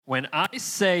When I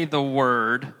say the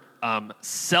word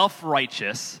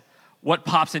self-righteous, what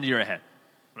pops into your head?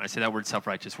 When I say that word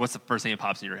self-righteous, what's the first thing that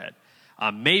pops into your head?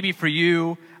 Maybe for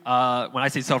you, when I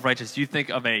say self-righteous, you think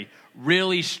of a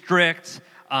really strict,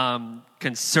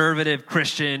 conservative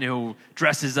Christian who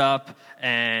dresses up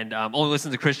and only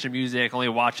listens to Christian music, only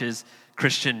watches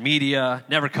Christian media,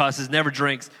 never cusses, never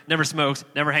drinks, never smokes,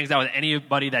 never hangs out with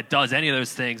anybody that does any of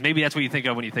those things. Maybe that's what you think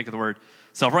of when you think of the word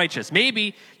self-righteous.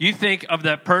 Maybe you think of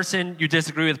the person you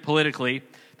disagree with politically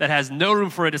that has no room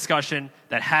for a discussion,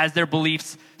 that has their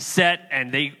beliefs set,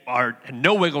 and they are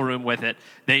no wiggle room with it.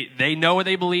 They know what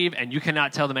they believe, and you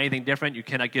cannot tell them anything different. You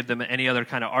cannot give them any other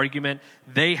kind of argument.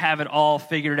 They have it all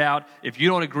figured out. If you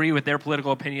don't agree with their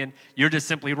political opinion, you're just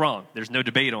simply wrong. There's no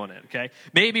debate on it, okay?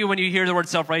 Maybe when you hear the word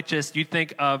self-righteous, you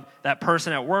think of that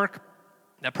person at work,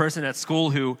 that person at school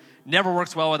who never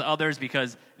works well with others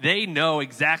because they know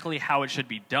exactly how it should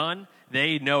be done.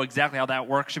 They know exactly how that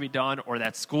work should be done or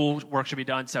that school work should be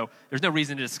done. So there's no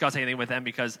reason to discuss anything with them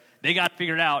because they got it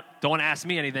figured out. Don't ask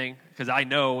me anything because I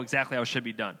know exactly how it should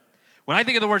be done. When I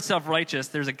think of the word self-righteous,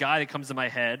 there's a guy that comes to my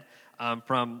head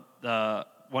from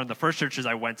one of the first churches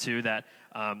I went to that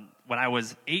when I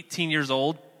was 18 years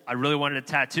old, I really wanted a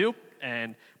tattoo.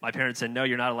 And my parents said, no,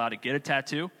 you're not allowed to get a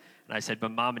tattoo. And I said,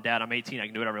 but Mom and Dad, I'm 18, I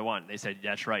can do whatever I want. And they said,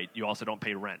 that's right, you also don't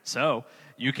pay rent. So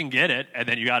you can get it, and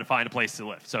then you got to find a place to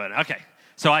live. So, okay.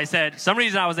 So I said, some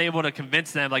reason I was able to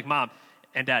convince them, like, Mom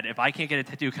and Dad, if I can't get a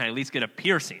tattoo, can I at least get a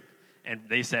piercing? And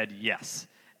they said, yes.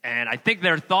 And I think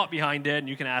their thought behind it, and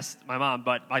you can ask my mom,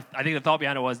 but I think the thought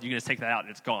behind it was, you can just take that out, and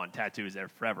it's gone. Tattoo is there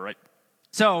forever, right?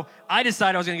 So I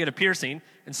decided I was going to get a piercing,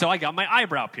 and so I got my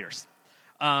eyebrow pierced,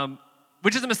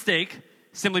 which is a mistake,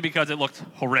 simply because it looked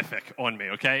horrific on me,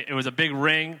 okay? It was a big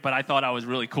ring, but I thought I was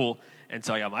really cool, and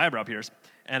so I got my eyebrow pierced.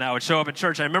 And I would show up at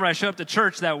church. I remember I showed up to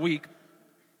church that week,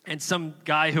 and some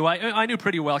guy who I knew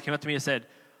pretty well came up to me and said,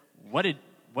 what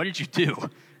did you do?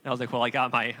 And I was like, well, I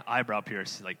got my eyebrow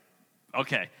pierced. He's like,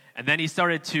 okay. And then he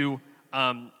started to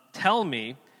tell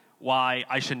me why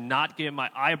I should not get my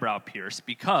eyebrow pierced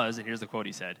because, and here's the quote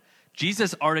he said,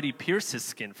 Jesus already pierced his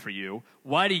skin for you.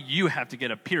 Why do you have to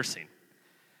get a piercing?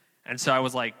 And so I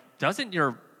was like, doesn't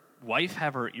your wife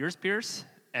have her ears pierced?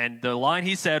 And the line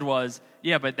he said was,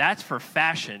 yeah, but that's for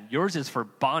fashion. Yours is for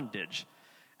bondage.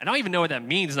 And I don't even know what that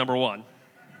means, number one.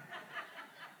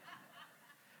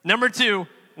 Number two,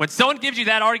 when someone gives you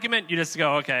that argument, you just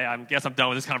go, okay, I guess I'm done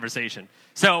with this conversation.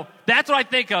 So that's what I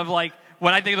think of, like,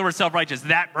 when I think of the word self-righteous,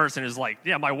 that person is like,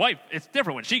 yeah, my wife, it's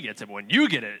different when she gets it, but when you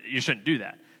get it, you shouldn't do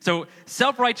that. So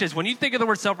self-righteous, when you think of the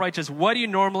word self-righteous, what do you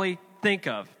normally think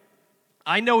of?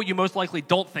 I know what you most likely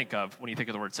don't think of when you think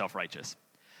of the word self-righteous.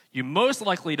 You most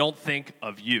likely don't think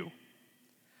of you.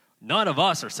 None of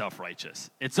us are self-righteous.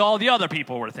 It's all the other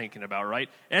people we're thinking about, right?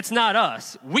 It's not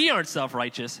us. We aren't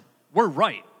self-righteous. We're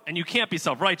right. And you can't be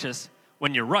self-righteous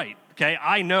when you're right, okay?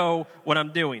 I know what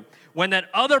I'm doing. When that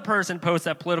other person posts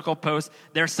that political post,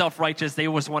 they're self-righteous. They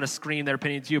always want to scream their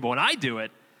opinion to you. But when I do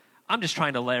it, I'm just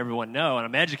trying to let everyone know, and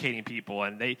I'm educating people,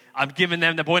 and I'm giving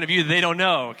them the point of view they don't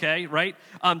know, okay, right?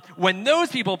 When those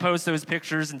people post those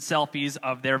pictures and selfies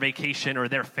of their vacation or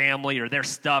their family or their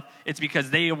stuff, it's because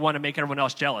they want to make everyone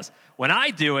else jealous. When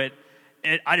I do it,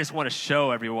 I just want to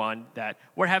show everyone that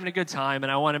we're having a good time,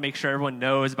 and I want to make sure everyone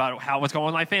knows about what's going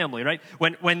on with my family, right?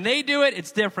 When they do it,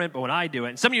 it's different, but when I do it,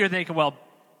 and some of you are thinking, well,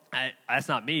 that's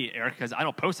not me, Eric, because I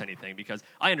don't post anything, because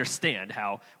I understand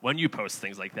how when you post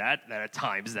things like that at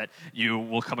times that you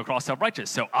will come across self-righteous.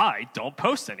 So I don't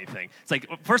post anything. It's like,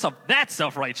 first off, that's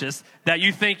self-righteous that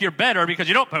you think you're better because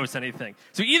you don't post anything.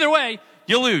 So either way,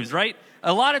 you lose, right?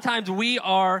 A lot of times we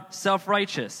are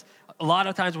self-righteous. A lot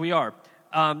of times we are.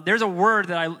 There's a word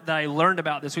that I learned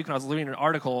about this week when I was reading an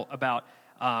article about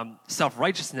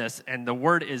self-righteousness, and the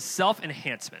word is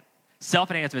self-enhancement.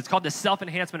 Self-enhancement. It's called the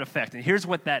self-enhancement effect. And here's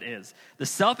what that is. The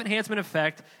self-enhancement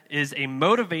effect is a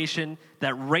motivation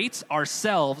that rates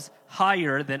ourselves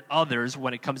higher than others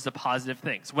when it comes to positive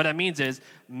things. What that means is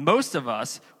most of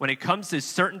us, when it comes to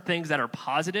certain things that are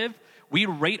positive, we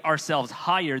rate ourselves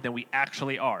higher than we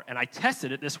actually are. And I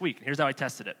tested it this week. Here's how I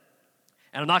tested it.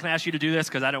 And I'm not going to ask you to do this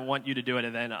because I don't want you to do it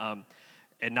and then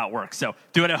and not work. So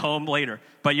do it at home later.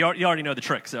 But you already know the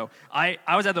trick. So I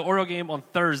was at the Oriole game on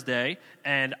Thursday,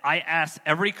 and I asked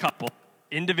every couple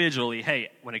individually, hey,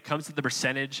 when it comes to the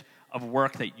percentage of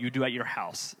work that you do at your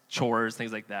house, chores,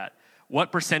 things like that,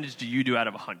 what percentage do you do out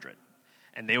of 100?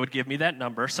 And they would give me that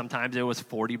number. Sometimes it was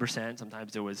 40%.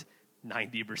 Sometimes it was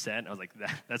 90%. I was like,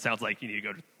 that sounds like you need to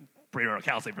go to prenatal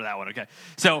counseling for that one, okay?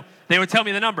 So they would tell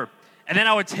me the number. And then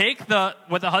I would take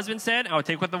what the husband said, I would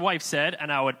take what the wife said,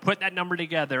 and I would put that number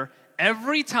together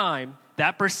every time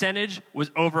that percentage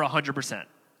was over 100%.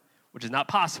 which is not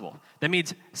possible. That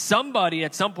means somebody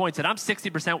at some point said, I'm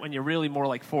 60% when you're really more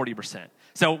like 40%.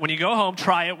 So when you go home,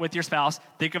 try it with your spouse,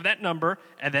 think of that number,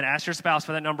 and then ask your spouse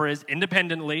what that number is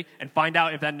independently and find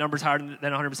out if that number is higher than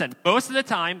 100%. Most of the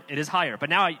time, it is higher. But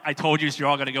now I told you, so you're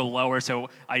all going to go lower, so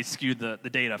I skewed the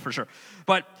data for sure.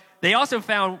 But they also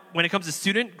found when it comes to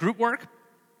student group work,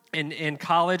 in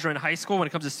college or in high school, when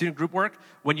it comes to student group work,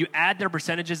 when you add their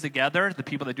percentages together, the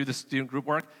people that do the student group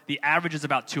work, the average is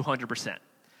about 200%.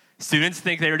 Students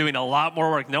think they are doing a lot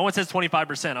more work. No one says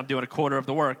 25%. I'm doing a quarter of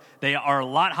the work. They are a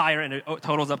lot higher, and it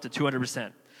totals up to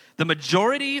 200%. The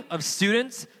majority of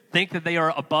students think that they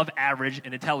are above average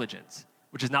in intelligence,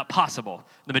 which is not possible.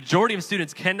 The majority of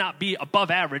students cannot be above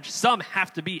average. Some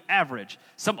have to be average.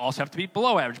 Some also have to be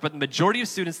below average. But the majority of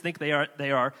students think they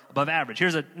are above average.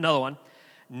 Here's another one.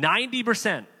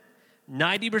 90%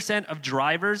 of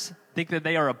drivers think that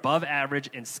they are above average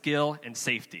in skill and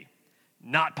safety.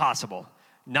 Not possible.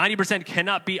 90%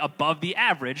 cannot be above the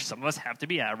average. Some of us have to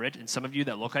be average, and some of you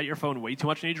that look at your phone way too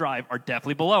much when you drive are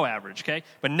definitely below average, okay?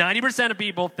 But 90% of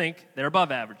people think they're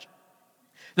above average.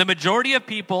 The majority of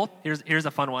people, here's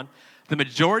a fun one. The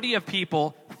majority of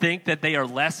people think that they are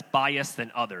less biased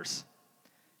than others.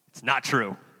 It's not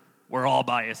true. We're all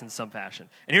biased in some fashion.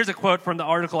 And here's a quote from the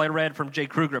article I read from Jay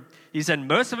Kruger. He said,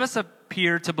 most of us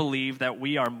appear to believe that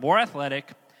we are more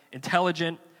athletic,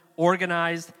 intelligent,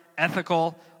 organized,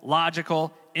 ethical,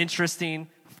 logical, interesting,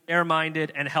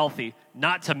 fair-minded, and healthy,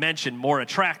 not to mention more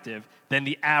attractive than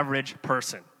the average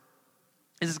person.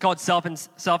 This is called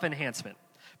self-enhancement.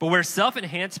 But where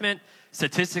self-enhancement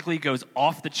statistically goes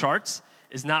off the charts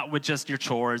is not with just your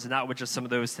chores, not with just some of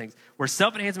those things. Where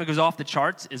self-enhancement goes off the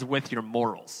charts is with your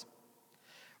morals.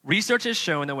 Research has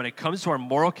shown that when it comes to our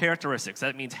moral characteristics,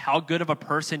 that means how good of a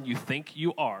person you think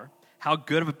you are, how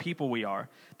good of a people we are,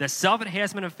 the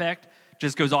self-enhancement effect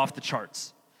just goes off the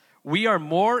charts. We are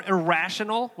more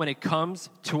irrational when it comes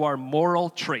to our moral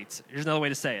traits. Here's another way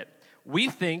to say it. We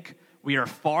think we are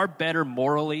far better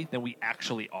morally than we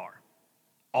actually are.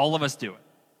 All of us do it.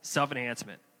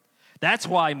 Self-enhancement. That's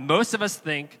why most of us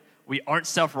think we aren't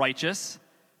self-righteous,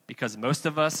 because most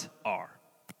of us are.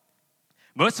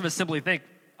 Most of us simply think,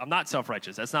 I'm not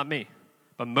self-righteous. That's not me.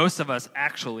 But most of us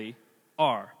actually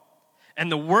are.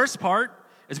 And the worst part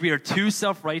is we are too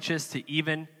self-righteous to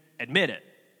even admit it.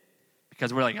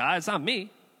 Because we're like, it's not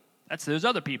me. That's those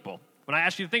other people. When I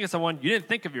asked you to think of someone, you didn't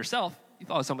think of yourself. You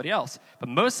thought of somebody else. But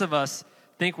most of us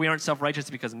think we aren't self-righteous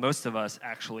because most of us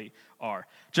actually are.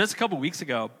 Just a couple weeks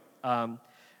ago,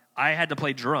 I had to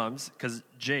play drums because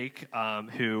Jake,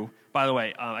 who, by the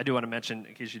way, I do want to mention,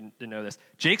 in case you didn't know this,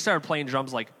 Jake started playing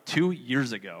drums like 2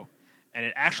 years ago, and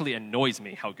it actually annoys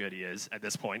me how good he is at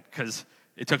this point because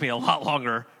it took me a lot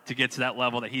longer to get to that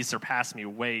level that he surpassed me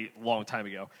way long time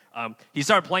ago. He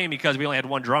started playing because we only had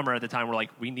one drummer at the time. We're like,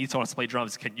 we need someone to play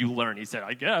drums. Can you learn? He said,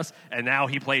 I guess. And now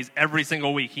he plays every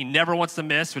single week. He never wants to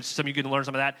miss, which some of you can learn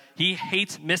some of that. He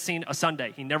hates missing a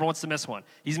Sunday. He never wants to miss one.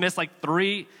 He's missed like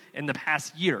 3 in the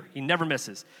past year. He never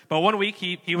misses. But one week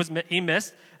he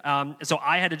missed, so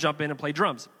I had to jump in and play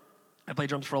drums. I played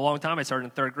drums for a long time. I started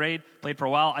in 3rd grade, played for a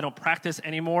while. I don't practice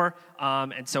anymore,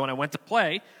 and so when I went to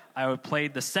play, I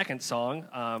played the second song,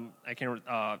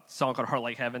 song called Heart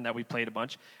Like Heaven that we played a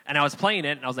bunch. And I was playing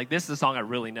it, and I was like, this is a song I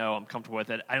really know. I'm comfortable with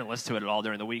it. I didn't listen to it at all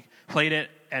during the week. Played it,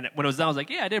 and when it was done, I was like,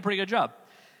 yeah, I did a pretty good job.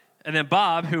 And then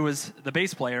Bob, who was the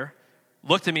bass player,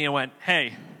 looked at me and went,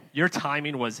 hey, your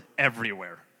timing was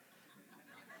everywhere.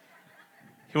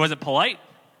 He wasn't polite.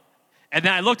 And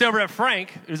then I looked over at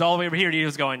Frank, who's all the way over here, and he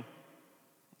was going,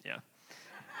 yeah.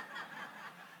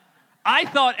 I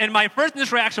thought, and my first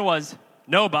initial reaction was,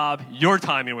 no, Bob, your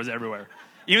timing was everywhere.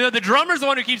 Even though the drummer's the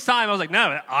one who keeps time, I was like,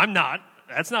 no, I'm not.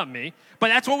 That's not me. But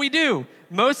that's what we do.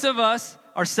 Most of us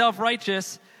are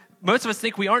self-righteous. Most of us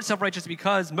think we aren't self-righteous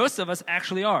because most of us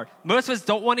actually are. Most of us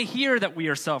don't want to hear that we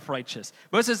are self-righteous.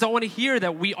 Most of us don't want to hear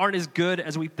that we aren't as good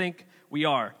as we think we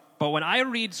are. But when I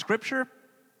read Scripture,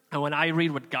 and when I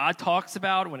read what God talks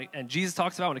about, and Jesus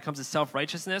talks about when it comes to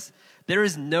self-righteousness, there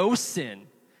is no sin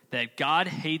that God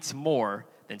hates more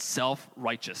than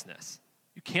self-righteousness.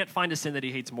 You can't find a sin that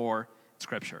he hates more in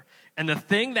Scripture. And the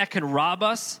thing that can rob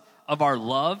us of our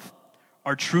love,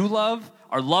 our true love,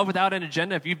 our love without an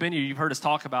agenda, if you've been here, you've heard us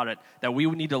talk about it, that we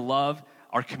need to love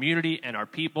our community and our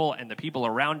people and the people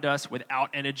around us without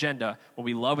an agenda. When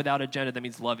we love without agenda, that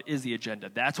means love is the agenda.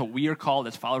 That's what we are called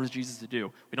as followers of Jesus to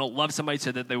do. We don't love somebody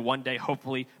so that they one day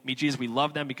hopefully meet Jesus. We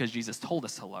love them because Jesus told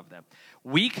us to love them.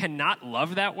 We cannot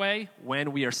love that way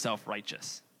when we are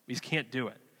self-righteous. We just can't do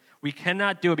it. We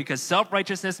cannot do it because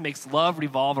self-righteousness makes love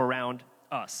revolve around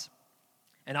us.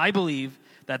 And I believe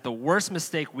that the worst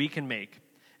mistake we can make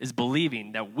is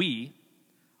believing that we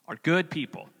are good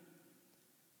people.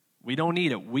 We don't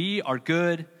need it. We are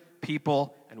good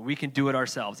people, and we can do it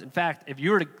ourselves. In fact, if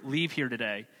you were to leave here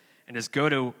today and just go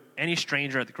to any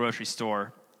stranger at the grocery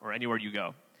store or anywhere you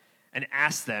go and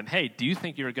ask them, hey, do you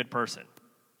think you're a good person?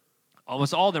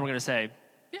 Almost all of them are going to say,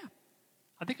 yeah,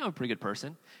 I think I'm a pretty good person.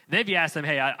 And then if you ask them,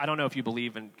 hey, I don't know if you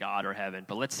believe in God or heaven,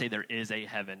 but let's say there is a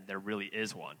heaven, there really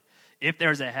is one. If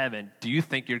there's a heaven, do you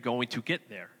think you're going to get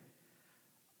there?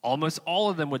 Almost all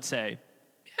of them would say,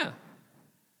 yeah.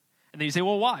 And then you say,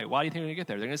 well, why? Why do you think you're going to get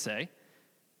there? They're going to say,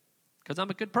 because I'm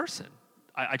a good person.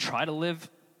 I try to live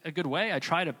a good way. I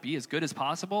try to be as good as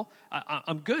possible.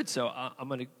 I'm good, so I'm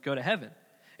going to go to heaven.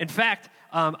 In fact,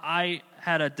 I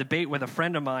had a debate with a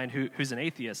friend of mine who's an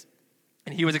atheist,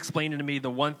 and he was explaining to me the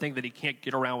one thing that he can't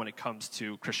get around when it comes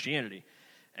to Christianity.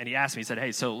 And he asked me, he said,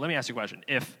 hey, so let me ask you a question.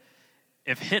 If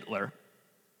Hitler,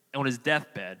 on his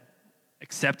deathbed,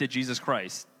 accepted Jesus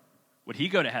Christ, would he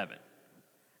go to heaven?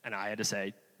 And I had to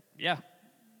say, yeah,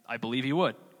 I believe he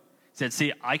would. He said,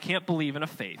 see, I can't believe in a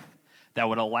faith that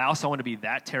would allow someone to be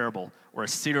that terrible or a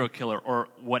serial killer or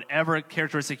whatever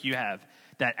characteristic you have,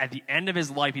 that at the end of his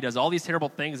life he does all these terrible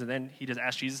things and then he just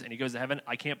asks Jesus and he goes to heaven.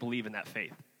 I can't believe in that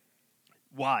faith.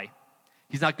 Why?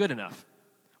 He's not good enough.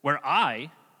 Where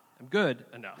I am good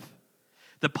enough.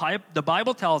 The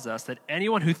Bible tells us that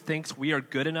anyone who thinks we are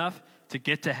good enough to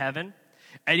get to heaven,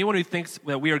 anyone who thinks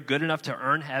that we are good enough to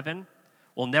earn heaven,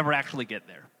 will never actually get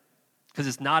there. Because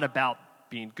it's not about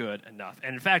being good enough.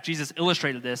 And in fact, Jesus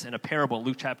illustrated this in a parable in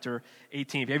Luke chapter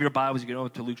 18. If you have your Bibles, you can go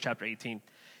to Luke chapter 18.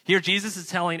 Here, Jesus is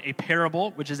telling a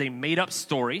parable, which is a made-up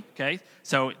story, okay?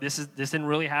 So this didn't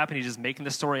really happen. He's just making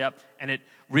the story up, and it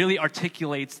really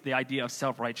articulates the idea of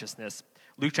self-righteousness.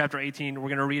 Luke chapter 18, we're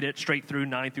going to read it straight through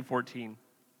 9 through 14.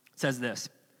 It says this,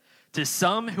 to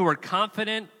some who are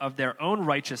confident of their own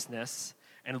righteousness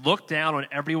and look down on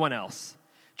everyone else,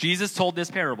 Jesus told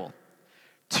this parable.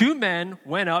 2 men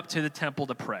went up to the temple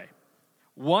to pray,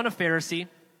 one a Pharisee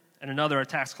and another a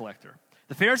tax collector.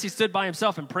 The Pharisee stood by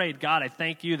himself and prayed, God, I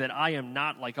thank you that I am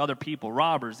not like other people,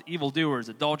 robbers, evildoers,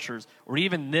 adulterers, or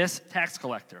even this tax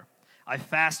collector. I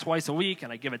fast twice a week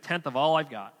and I give 1/10 of all I've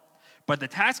got. But the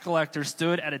tax collector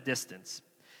stood at a distance.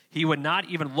 He would not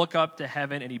even look up to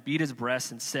heaven, and he beat his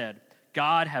breast and said,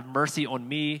 God, have mercy on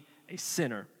me, a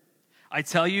sinner. I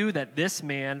tell you that this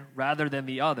man, rather than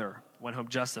the other, went home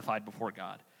justified before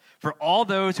God. For all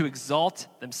those who exalt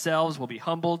themselves will be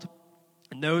humbled,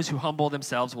 and those who humble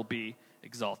themselves will be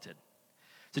exalted.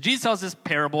 So Jesus tells this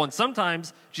parable, and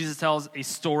sometimes Jesus tells a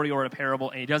story or a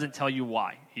parable, and he doesn't tell you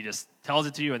why. He just tells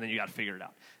it to you, and then you got to figure it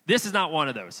out. This is not one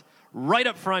of those. Right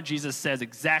up front, Jesus says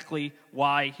exactly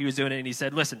why he was doing it, and he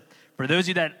said, listen, for those of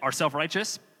you that are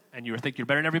self-righteous, and you think you're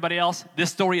better than everybody else,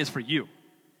 this story is for you.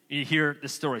 You hear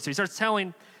this story. So he starts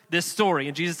telling this story,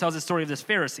 and Jesus tells the story of this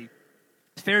Pharisee.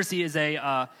 The Pharisee is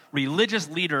a religious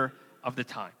leader of the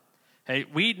time. Hey,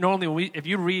 if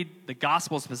you read the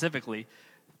gospel specifically,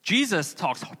 Jesus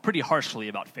talks pretty harshly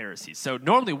about Pharisees. So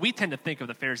normally we tend to think of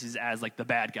the Pharisees as like the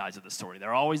bad guys of the story.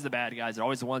 They're always the bad guys. They're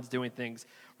always the ones doing things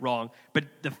wrong. But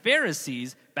the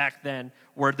Pharisees back then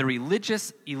were the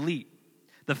religious elite.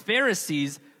 The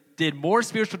Pharisees did more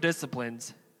spiritual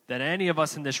disciplines than any of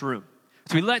us in this room.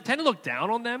 So we tend to look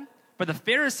down on them, but the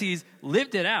Pharisees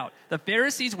lived it out. The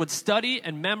Pharisees would study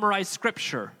and memorize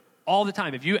scripture all the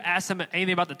time. If you asked them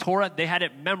anything about the Torah, they had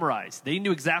it memorized. They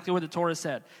knew exactly what the Torah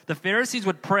said. The Pharisees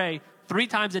would pray 3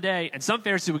 times a day, and some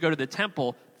Pharisees would go to the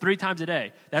temple 3 times a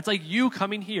day. That's like you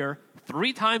coming here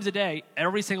 3 times a day,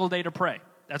 every single day to pray.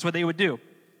 That's what they would do.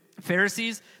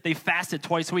 Pharisees, they fasted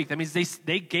twice a week. That means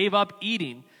they gave up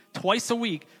eating twice a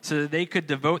week so that they could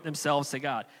devote themselves to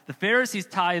God. The Pharisees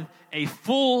tithe a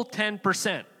full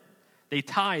 10%. They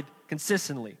tithe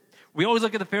consistently. We always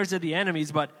look at the Pharisees as the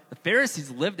enemies, but the Pharisees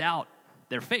lived out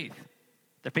their faith.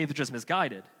 Their faith was just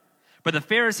misguided. But the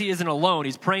Pharisee isn't alone.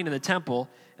 He's praying in the temple,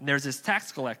 and there's this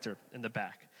tax collector in the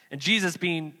back. And Jesus,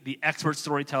 being the expert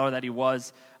storyteller that he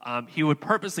was, he would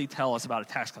purposely tell us about a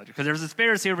tax collector. Because there's this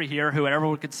Pharisee over here who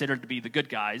everyone would consider to be the good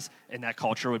guys in that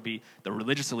culture, would be the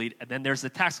religious elite. And then there's the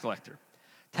tax collector.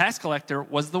 Tax collector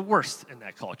was the worst in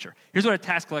that culture. Here's what a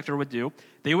tax collector would do.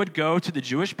 They would go to the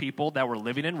Jewish people that were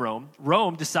living in Rome.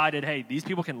 Rome decided, hey, these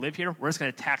people can live here. We're just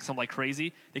going to tax them like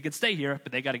crazy. They could stay here,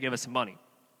 but they got to give us some money.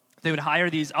 They would hire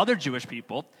these other Jewish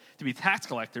people to be tax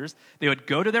collectors. They would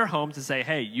go to their homes and say,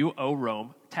 hey, you owe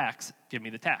Rome tax. Give me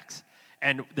the tax.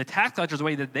 And the tax collectors, the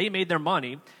way that they made their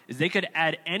money is they could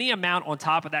add any amount on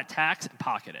top of that tax and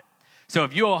pocket it. So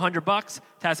if you owe $100, tax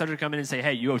collector would come in and say,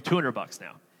 hey, you owe $200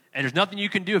 now. And there's nothing you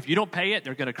can do. If you don't pay it,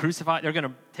 they're going to crucify, they're going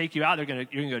to take you out, you're going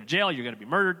to go to jail, you're going to be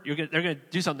murdered, they're going to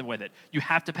do something with it. You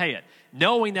have to pay it,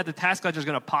 knowing that the tax collector is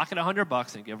going to pocket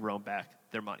 $100 and give Rome back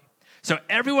their money. So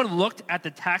everyone looked at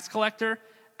the tax collector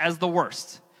as the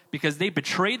worst because they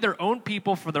betrayed their own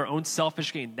people for their own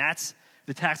selfish gain. That's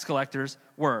the tax collectors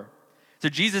were. So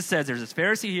Jesus says there's this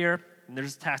Pharisee here and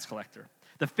there's a tax collector.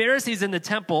 The Pharisee's in the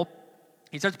temple.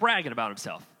 He starts bragging about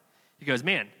himself. He goes,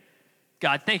 man,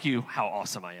 God, thank you how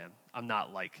awesome I am. I'm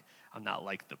not like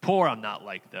the poor. I'm not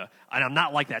like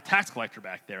that tax collector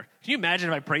back there. Can you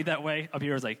imagine if I prayed that way up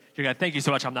here? I was like, God, thank you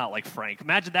so much. I'm not like Frank.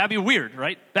 Imagine that'd be weird,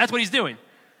 right? That's what he's doing.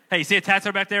 Hey, you see a tax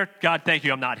collector back there? God, thank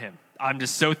you. I'm not him. I'm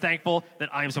just so thankful that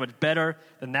I am so much better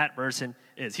than that person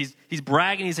is. He's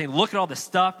bragging. He's saying, look at all the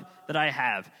stuff that I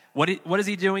have. What is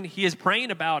he doing? He is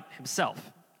praying about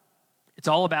himself. It's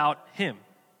all about him.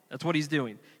 That's what he's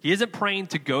doing. He isn't praying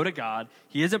to go to God.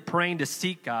 He isn't praying to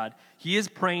seek God. He is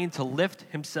praying to lift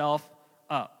himself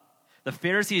up. The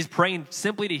Pharisee is praying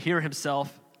simply to hear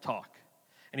himself talk.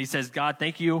 And he says, God,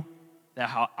 thank you that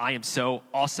how I am so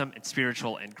awesome and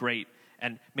spiritual and great.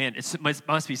 And man, it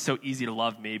must be so easy to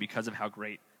love me because of how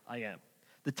great I am.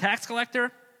 The tax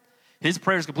collector, his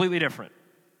prayer is completely different.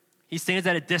 He stands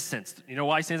at a distance. You know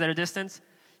why he stands at a distance?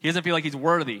 He doesn't feel like he's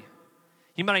worthy.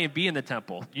 He might not even be in the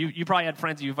temple. You probably had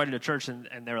friends you invited to church, and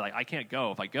they're like, I can't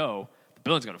go. If I go, the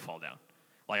building's going to fall down.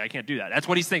 Like, I can't do that. That's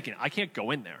what he's thinking. I can't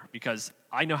go in there because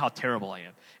I know how terrible I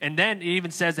am. And then he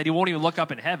even says that he won't even look up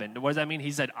in heaven. What does that mean?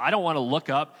 He said, I don't want to look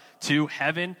up to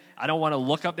heaven. I don't want to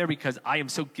look up there because I am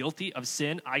so guilty of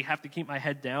sin. I have to keep my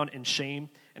head down in shame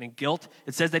and in guilt.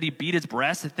 It says that he beat his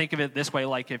breast. And think of it this way,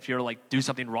 like if you're like, do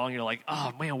something wrong, you're like,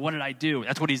 oh man, what did I do?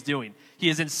 That's what he's doing. He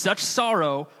is in such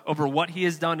sorrow over what he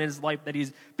has done in his life that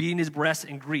he's beating his breast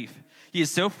in grief. He is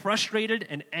so frustrated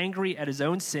and angry at his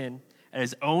own sin, at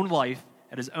his own life,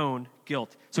 at his own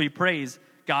guilt. So he prays,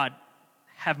 God,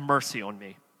 have mercy on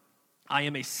me. I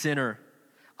am a sinner.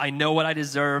 I know what I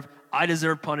deserve. I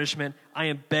deserve punishment. I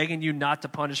am begging you not to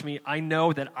punish me. I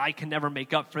know that I can never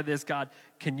make up for this, God.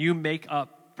 Can you make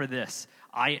up for this?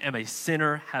 I am a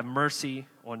sinner. Have mercy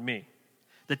on me.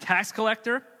 The tax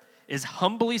collector is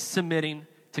humbly submitting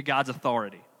to God's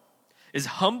authority, is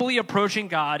humbly approaching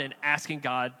God and asking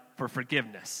God for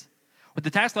forgiveness. What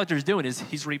the tax collector is doing is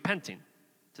he's repenting,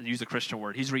 to use a Christian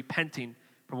word. He's repenting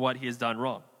for what he has done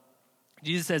wrong.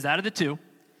 Jesus says, out of the two,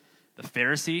 the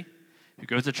Pharisee who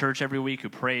goes to church every week, who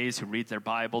prays, who reads their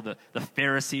Bible, the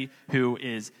Pharisee who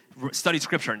studies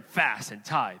Scripture and fasts and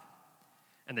tithe,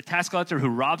 and the tax collector who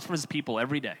robs from his people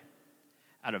every day.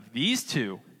 Out of these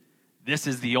two, this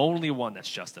is the only one that's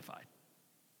justified.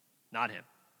 Not him.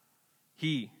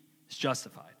 He is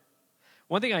justified.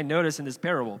 One thing I notice in this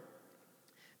parable,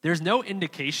 there's no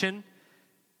indication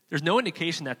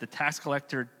that the tax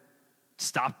collector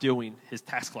stopped doing his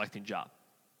tax collecting job.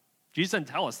 Jesus doesn't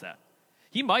tell us that.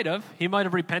 He might have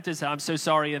repented, said, I'm so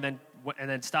sorry, and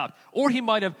then stopped. Or he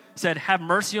might have said, have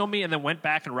mercy on me, and then went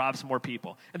back and robbed some more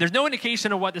people. And there's no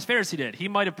indication of what this Pharisee did. He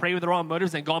might have prayed with the wrong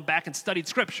motives and gone back and studied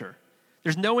Scripture.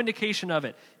 There's no indication of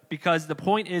it, because the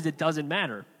point is it doesn't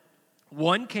matter.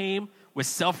 One came with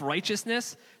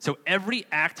self-righteousness, so every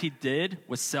act he did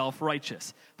was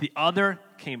self-righteous. The other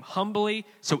came humbly,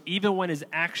 so even when his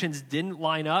actions didn't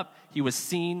line up, he was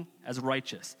seen as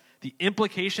righteous. The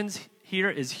implications here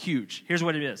is huge. Here's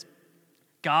what it is.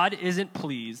 God isn't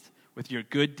pleased with your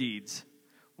good deeds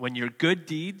when your good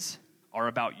deeds are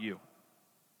about you.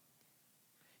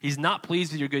 He's not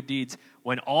pleased with your good deeds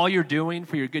when all you're doing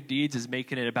for your good deeds is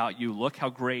making it about you. Look how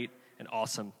great and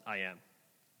awesome I am.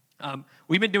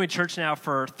 We've been doing church now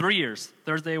for 3 years.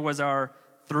 Thursday was our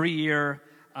 3-year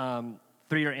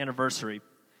anniversary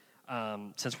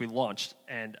since we launched.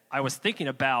 And I was thinking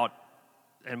about,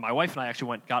 and my wife and I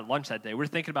actually got lunch that day. We were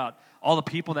thinking about all the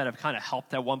people that have kind of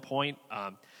helped at one point.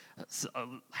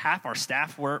 Half our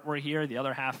staff were here. The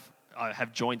other half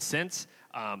have joined since.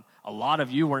 A lot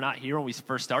of you were not here when we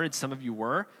first started. Some of you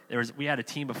were. We had a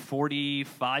team of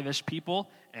 45-ish people,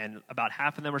 and about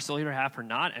half of them are still here, half are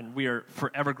not, and we are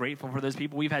forever grateful for those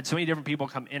people. We've had so many different people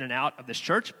come in and out of this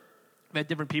church. We've had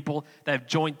different people that have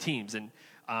joined teams, and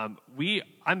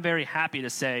I'm very happy to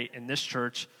say in this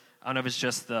church, I don't know if it's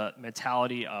just the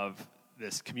mentality of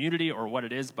this community or what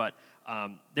it is, but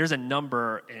there's a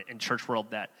number in church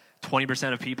world that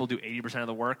 20% of people do 80% of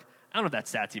the work. I don't know if that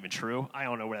stat's even true. I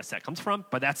don't know where that stat comes from,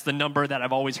 but that's the number that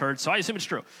I've always heard, so I assume it's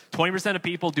true. 20% of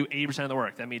people do 80% of the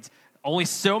work. That means only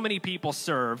so many people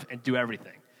serve and do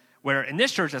everything. Where in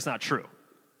this church, that's not true.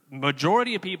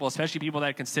 majority of people, especially people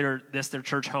that consider this their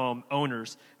church home,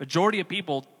 owners, majority of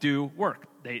people do work.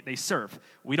 They serve.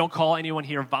 We don't call anyone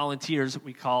here volunteers.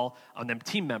 We call them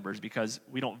team members because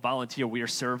we don't volunteer. We are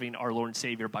serving our Lord and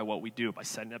Savior by what we do, by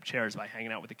setting up chairs, by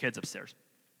hanging out with the kids upstairs.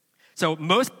 So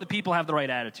most of the people have the right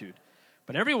attitude.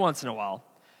 But every once in a while,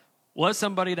 we'll have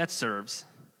somebody that serves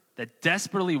that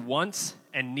desperately wants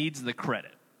and needs the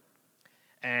credit.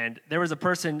 And there was a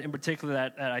person in particular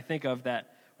that I think of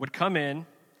that would come in,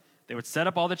 they would set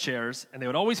up all the chairs, and they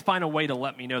would always find a way to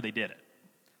let me know they did it.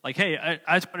 Like, hey,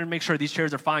 I just wanted to make sure these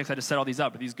chairs are fine because I just set all these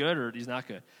up. Are these good or are these not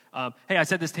good? Hey, I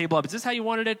set this table up. Is this how you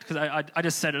wanted it? Because I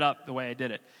just set it up the way I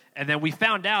did it. And then we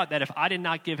found out that if I did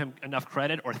not give him enough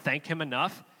credit or thank him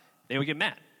enough, they would get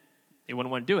mad. They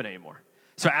wouldn't want to do it anymore.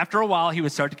 So after a while, he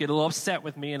would start to get a little upset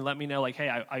with me and let me know, like,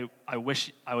 hey, I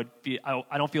wish I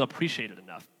don't feel appreciated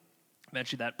enough.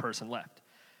 Eventually, that person left.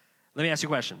 Let me ask you a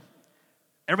question.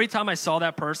 Every time I saw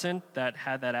that person that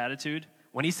had that attitude,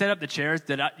 when he set up the chairs,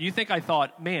 you think I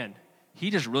thought, man, he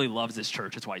just really loves this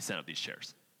church. That's why he set up these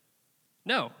chairs.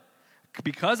 No.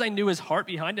 Because I knew his heart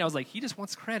behind it, I was like, he just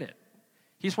wants credit.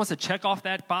 He just wants to check off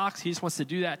that box. He just wants to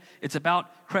do that. It's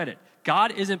about credit.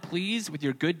 God isn't pleased with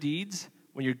your good deeds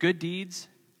when your good deeds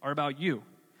are about you.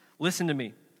 Listen to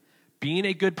me. Being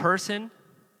a good person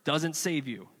doesn't save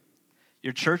you.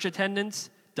 Your church attendance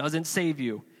doesn't save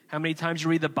you. How many times you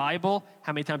read the Bible,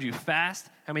 how many times you fast,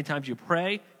 how many times you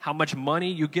pray, how much money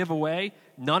you give away,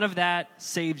 none of that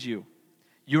saves you.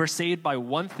 You are saved by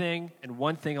one thing and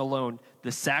one thing alone,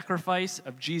 the sacrifice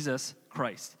of Jesus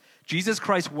Christ. Jesus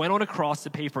Christ went on a cross to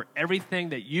pay for everything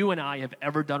that you and I have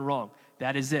ever done wrong.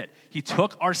 That is it. He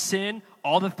took our sin,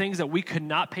 all the things that we could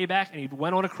not pay back, and he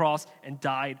went on a cross and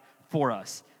died for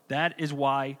us. That is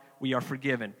why we are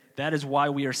forgiven. That is why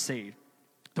we are saved.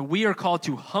 So we are called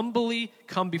to humbly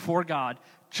come before God,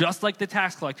 just like the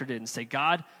tax collector did, and say,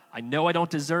 God, I know I don't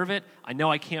deserve it. I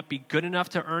know I can't be good enough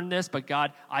to earn this, but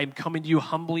God, I am coming to you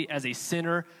humbly as a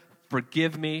sinner.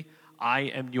 Forgive me. I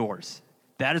am yours.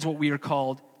 That is what we are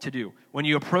called to do. When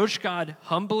you approach God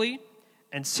humbly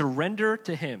and surrender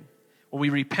to him, when we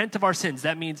repent of our sins,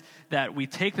 that means that we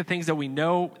take the things that we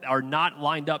know are not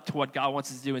lined up to what God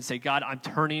wants us to do and say, God, I'm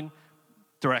turning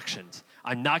directions.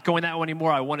 I'm not going that way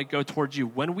anymore. I want to go towards you.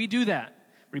 When we do that,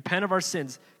 repent of our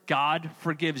sins, God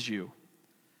forgives you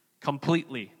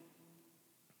completely.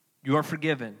 You are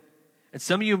forgiven. And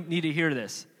some of you need to hear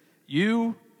this.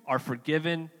 You are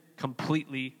forgiven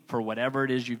completely for whatever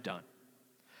it is you've done.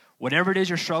 Whatever it is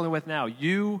you're struggling with now,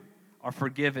 you are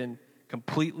forgiven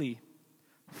completely,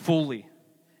 fully.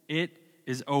 It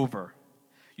is over.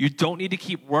 You don't need to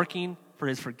keep working for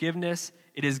his forgiveness.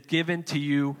 It is given to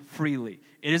you freely.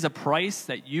 It is a price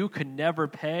that you could never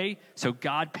pay, so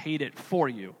God paid it for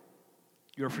you.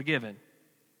 You're forgiven.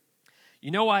 You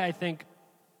know why I think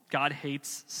God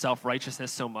hates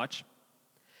self-righteousness so much?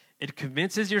 It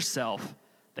convinces yourself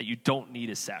that you don't need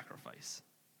his sacrifice,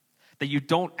 that you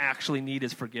don't actually need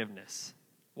his forgiveness.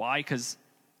 Why? Because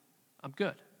I'm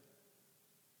good.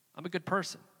 I'm a good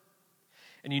person.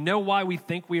 And you know why we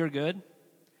think we are good?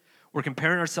 We're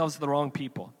comparing ourselves to the wrong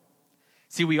people.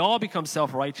 See, we all become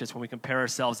self-righteous when we compare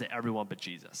ourselves to everyone but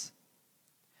Jesus.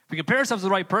 If we compare ourselves to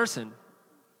the right person,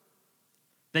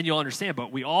 then you'll understand.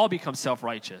 But we all become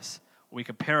self-righteous when we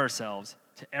compare ourselves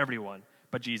to everyone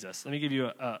but Jesus. Let me give you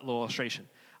a little illustration.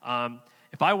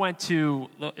 If I went to,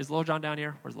 is Little John down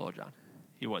here? Where's Little John?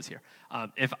 He was here.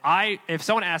 If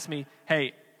someone asked me,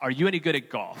 hey, are you any good at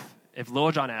golf? If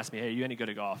Little John asked me, hey, are you any good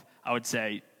at golf? I would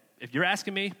say, if you're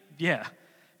asking me, yeah,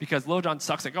 because Little John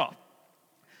sucks at golf.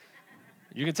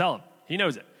 You can tell him. He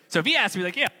knows it. So if he asks me,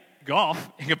 like, yeah, golf,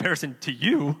 in comparison to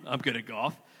you, I'm good at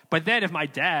golf. But then if my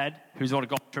dad, who's on a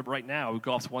golf trip right now, who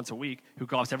golfs once a week, who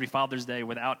golfs every Father's Day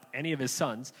without any of his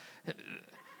sons,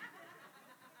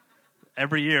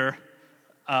 every year,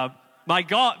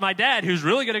 my dad, who's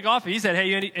really good at golf, he said, hey,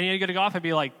 you any good at golf? I'd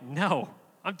be like, no,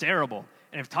 I'm terrible.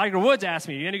 And if Tiger Woods asked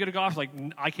me, you any good at golf? Like,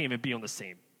 I can't even be on the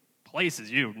same place as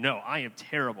you. No, I am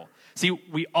terrible. See,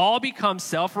 we all become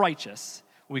self-righteous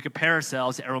when we compare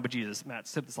ourselves to everyone but Jesus. Matt,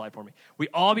 skip the slide for me. We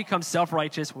all become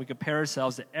self-righteous when we compare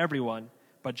ourselves to everyone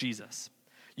but Jesus.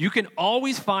 You can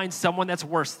always find someone that's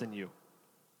worse than you.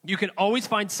 You can always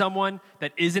find someone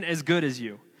that isn't as good as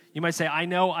you. You might say, I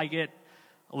know I get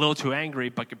a little too angry,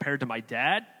 but compared to my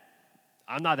dad,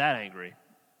 I'm not that angry.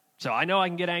 So I know I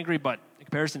can get angry, but in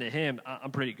comparison to him,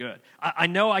 I'm pretty good. I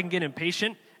know I can get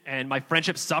impatient, and my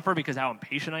friendships suffer because of how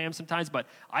impatient I am sometimes, but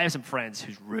I have some friends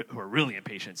who are really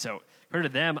impatient. So Compared to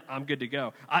them, I'm good to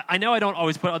go. I know I don't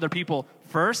always put other people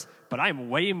first, but I'm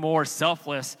way more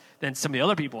selfless than some of the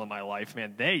other people in my life.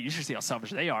 Man, you should see how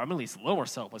selfish they are. I'm at least a little more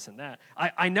selfless than that.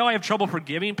 I know I have trouble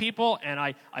forgiving people, and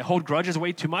I hold grudges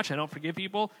way too much. I don't forgive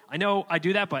people. I know I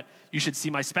do that, but you should see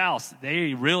my spouse.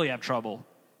 They really have trouble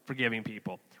forgiving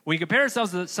people. When you compare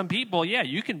ourselves to some people, yeah,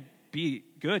 you can be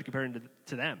good comparing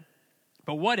to them.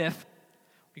 But what if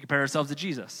we compare ourselves to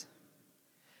Jesus?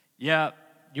 Yeah,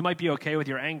 you might be okay with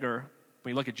your anger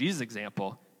when you look at Jesus'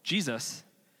 example. Jesus,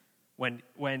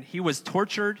 when he was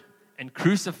tortured and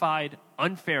crucified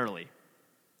unfairly,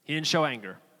 he didn't show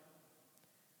anger.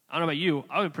 I don't know about you,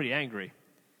 I would be pretty angry.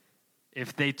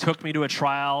 If they took me to a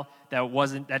trial that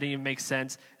didn't even make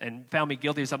sense and found me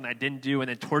guilty of something I didn't do and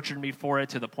then tortured me for it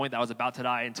to the point that I was about to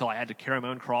die until I had to carry my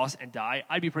own cross and die,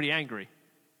 I'd be pretty angry.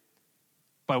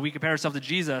 But we compare ourselves to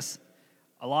Jesus,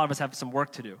 a lot of us have some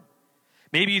work to do.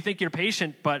 Maybe you think you're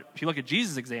patient, but if you look at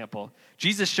Jesus' example,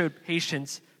 Jesus showed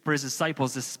patience for his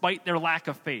disciples despite their lack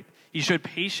of faith. He showed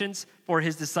patience for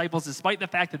his disciples despite the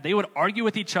fact that they would argue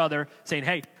with each other, saying,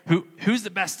 hey, who's the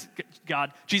best,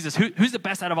 God? Jesus, who's the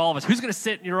best out of all of us? Who's going to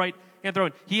sit in your right hand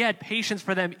throne? He had patience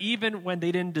for them even when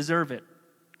they didn't deserve it.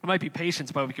 We might be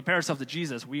patient, but if we compare ourselves to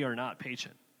Jesus, we are not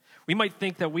patient. We might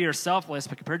think that we are selfless,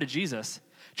 but compared to Jesus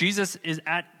is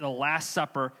at the Last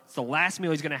Supper. It's the last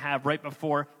meal he's going to have right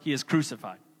before he is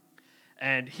crucified.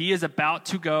 And he is about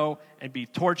to go and be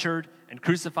tortured and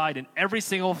crucified, and every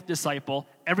single disciple,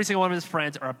 every single one of his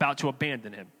friends are about to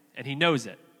abandon him, and he knows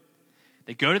it.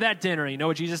 They go to that dinner, and you know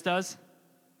what Jesus does?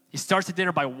 He starts the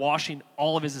dinner by washing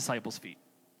all of his disciples' feet.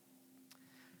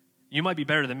 You might be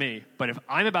better than me, but if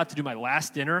I'm about to do my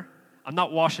last dinner, I'm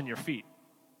not washing your feet.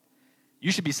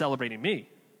 You should be celebrating me.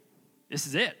 This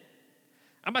is it.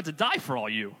 I'm about to die for all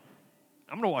you.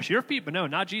 I'm going to wash your feet, but no,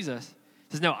 not Jesus.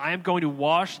 He says, no, I am going to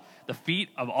wash the feet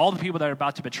of all the people that are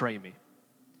about to betray me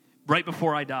right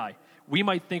before I die. We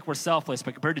might think we're selfless,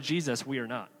 but compared to Jesus, we are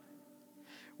not.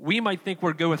 We might think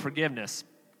we're good with forgiveness,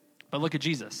 but look at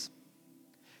Jesus.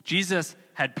 Jesus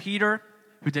had Peter,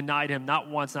 who denied him not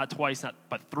once, not twice,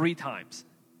 but 3 times.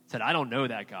 Said, I don't know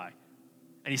that guy.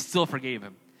 And he still forgave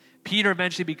him. Peter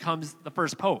eventually becomes the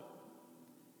first pope.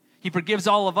 He forgives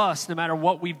all of us no matter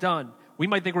what we've done. We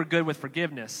might think we're good with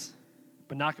forgiveness,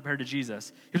 but not compared to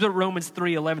Jesus. Here's what Romans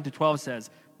 3:11-12 says.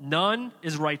 None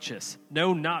is righteous.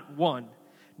 No, not one.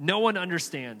 No one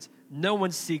understands. No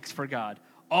one seeks for God.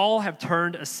 All have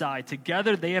turned aside.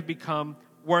 Together they have become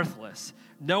worthless.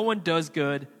 No one does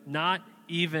good, not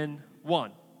even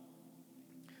one.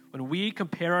 When we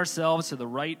compare ourselves to the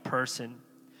right person,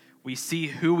 we see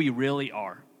who we really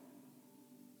are.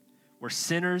 We're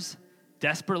sinners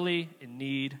desperately in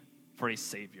need for a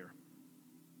Savior.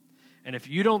 And if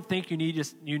you don't think you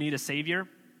need a Savior,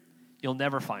 you'll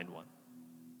never find one.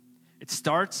 It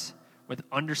starts with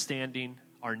understanding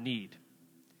our need,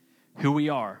 who we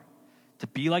are, to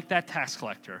be like that tax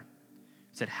collector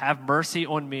who said, have mercy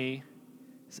on me,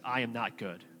 because I am not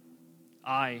good.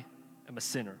 I am a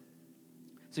sinner.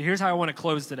 So here's how I want to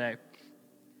close today.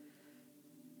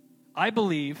 I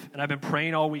believe, and I've been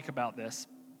praying all week about this,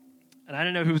 and I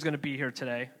don't know who's going to be here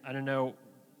today. I don't know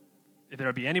if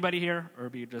there'll be anybody here or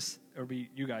it'll be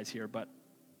you guys here, but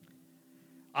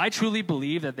I truly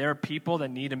believe that there are people that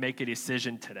need to make a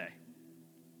decision today.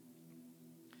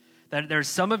 That there's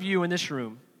some of you in this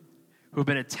room who have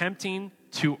been attempting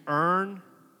to earn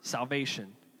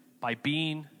salvation by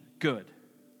being good,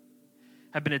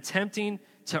 have been attempting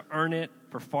to earn it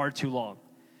for far too long.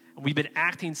 And we've been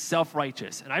acting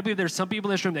self-righteous. And I believe there's some people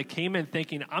in this room that came in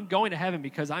thinking, I'm going to heaven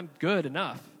because I'm good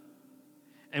enough.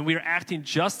 And we are acting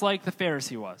just like the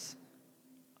Pharisee was.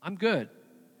 I'm good.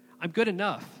 I'm good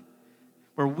enough.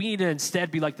 Where we need to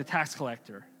instead be like the tax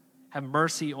collector. Have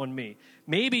mercy on me.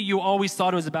 Maybe you always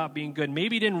thought it was about being good.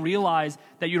 Maybe you didn't realize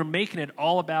that you were making it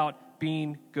all about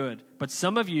being good. But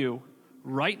some of you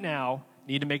right now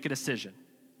need to make a decision.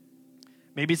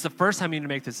 Maybe it's the first time you need to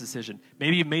make this decision.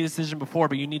 Maybe you've made a decision before,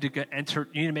 but you need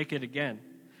to make it again.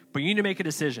 But you need to make a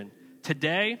decision.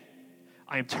 Today,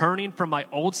 I am turning from my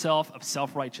old self of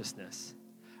self-righteousness,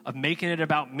 of making it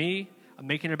about me, of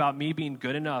making it about me being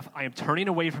good enough. I am turning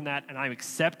away from that, and I'm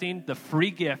accepting the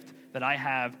free gift that I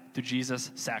have through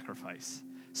Jesus' sacrifice.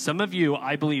 Some of you,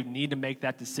 I believe, need to make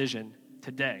that decision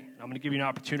today. I'm going to give you an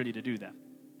opportunity to do that.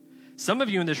 Some of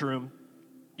you in this room,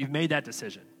 you've made that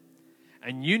decision.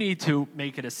 And you need to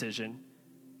make a decision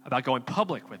about going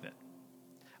public with it,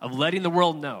 of letting the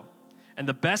world know. And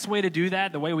the best way to do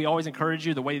that, the way we always encourage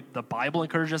you, the way the Bible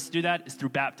encourages us to do that, is through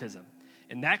baptism.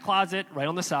 In that closet, right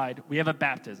on the side, we have a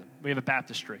baptism. We have a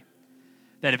baptistry.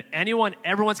 That if anyone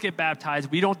ever wants to get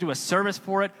baptized, we don't do a service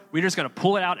for it. We're just going to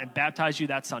pull it out and baptize you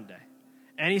that Sunday.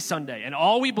 Any Sunday. And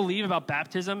all we believe about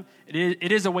baptism,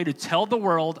 it is a way to tell the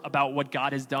world about what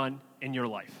God has done in your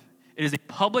life. It is a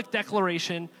public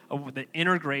declaration of the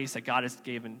inner grace that God has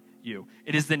given you.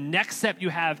 It is the next step you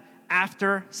have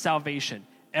after salvation.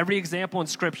 Every example in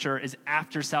Scripture is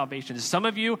after salvation. Some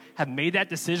of you have made that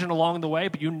decision along the way,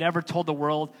 but you never told the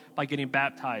world by getting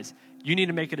baptized. You need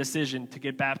to make a decision to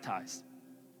get baptized.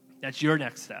 That's your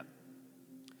next step.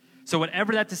 So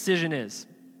whatever that decision is,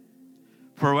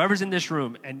 for whoever's in this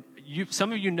room, and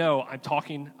some of you know I'm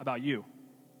talking about you.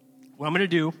 What I'm going to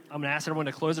do, I'm going to ask everyone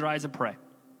to close their eyes and pray.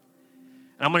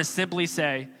 And I'm going to simply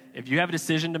say, if you have a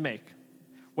decision to make,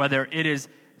 whether it is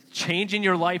changing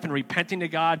your life and repenting to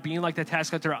God, being like the tax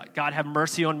collector, God have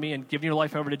mercy on me, and giving your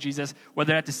life over to Jesus,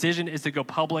 whether that decision is to go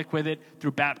public with it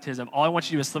through baptism, all I want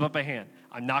you to do is slip up a hand.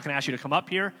 I'm not going to ask you to come up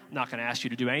here. I'm not going to ask you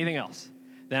to do anything else.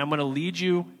 Then I'm going to lead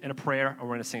you in a prayer, and we're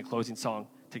going to sing a closing song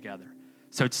together.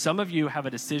 So some of you have a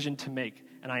decision to make,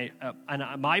 and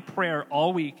my prayer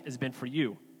all week has been for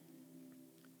you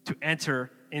to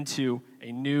enter into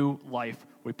a new life.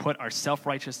 We put our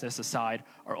self-righteousness aside,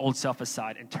 our old self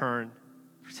aside, and turn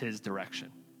to his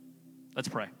direction. Let's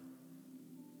pray.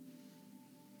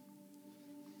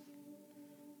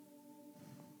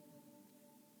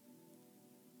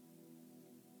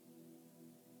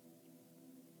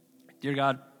 Dear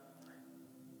God,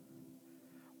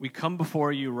 we come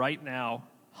before you right now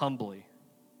humbly,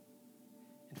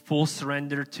 in full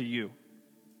surrender to you.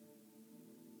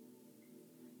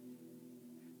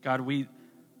 God, we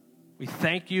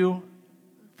thank you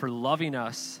for loving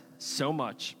us so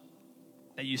much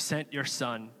that you sent your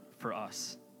Son for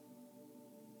us,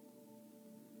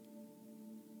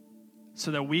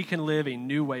 so that we can live a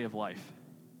new way of life,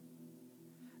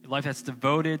 a life that's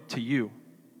devoted to you.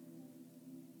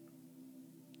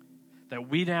 That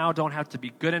we now don't have to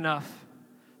be good enough.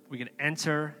 We can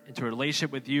enter into a relationship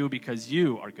with you because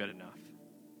you are good enough.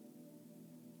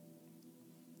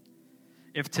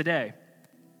 If today,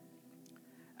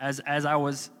 as I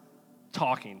was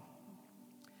talking,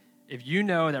 if you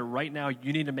know that right now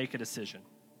you need to make a decision,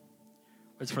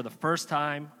 whether it's for the first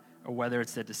time or whether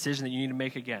it's the decision that you need to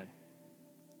make again,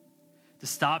 to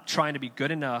stop trying to be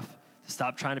good enough, to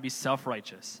stop trying to be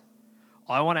self-righteous,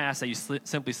 all I want to ask that you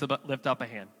simply lift up a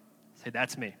hand. Say,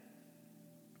 that's me.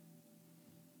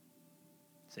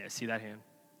 Say, I see that hand.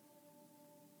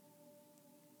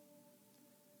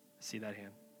 I see that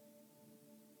hand.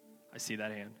 I see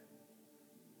that hand.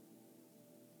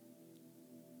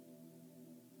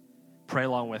 Pray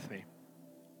along with me.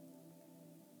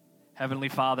 Heavenly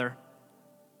Father,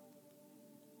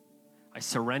 I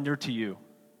surrender to you.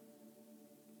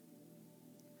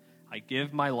 I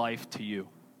give my life to you.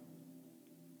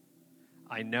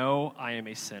 I know I am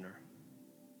a sinner.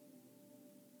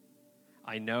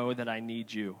 I know that I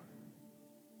need you.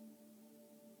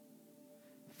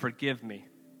 Forgive me.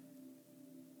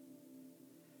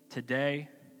 Today,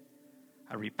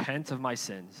 I repent of my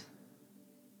sins.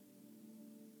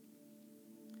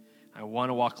 I want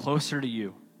to walk closer to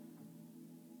you.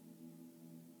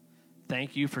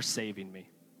 Thank you for saving me.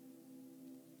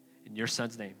 In your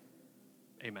Son's name,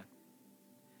 amen.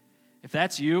 If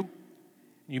that's you,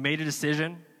 you made a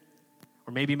decision,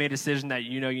 or maybe you made a decision that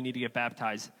you know you need to get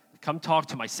baptized, come talk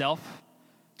to myself,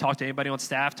 talk to anybody on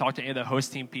staff, talk to any of the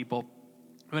host team people.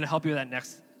 I'm going to help you with that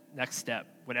next step,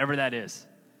 whatever that is.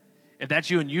 If that's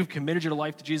you and you've committed your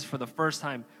life to Jesus for the first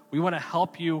time, we want to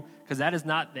help you because that is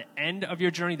not the end of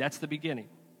your journey, that's the beginning.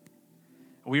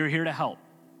 We are here to help.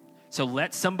 So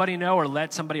let somebody know or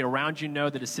let somebody around you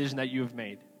know the decision that you have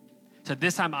made. So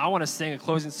this time I want to sing a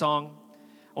closing song.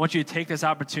 I want you to take this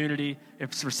opportunity.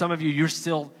 If for some of you, you're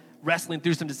still wrestling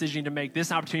through some decision to make, this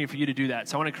is an opportunity for you to do that.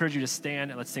 So I want to encourage you to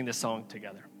stand and let's sing this song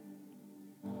together.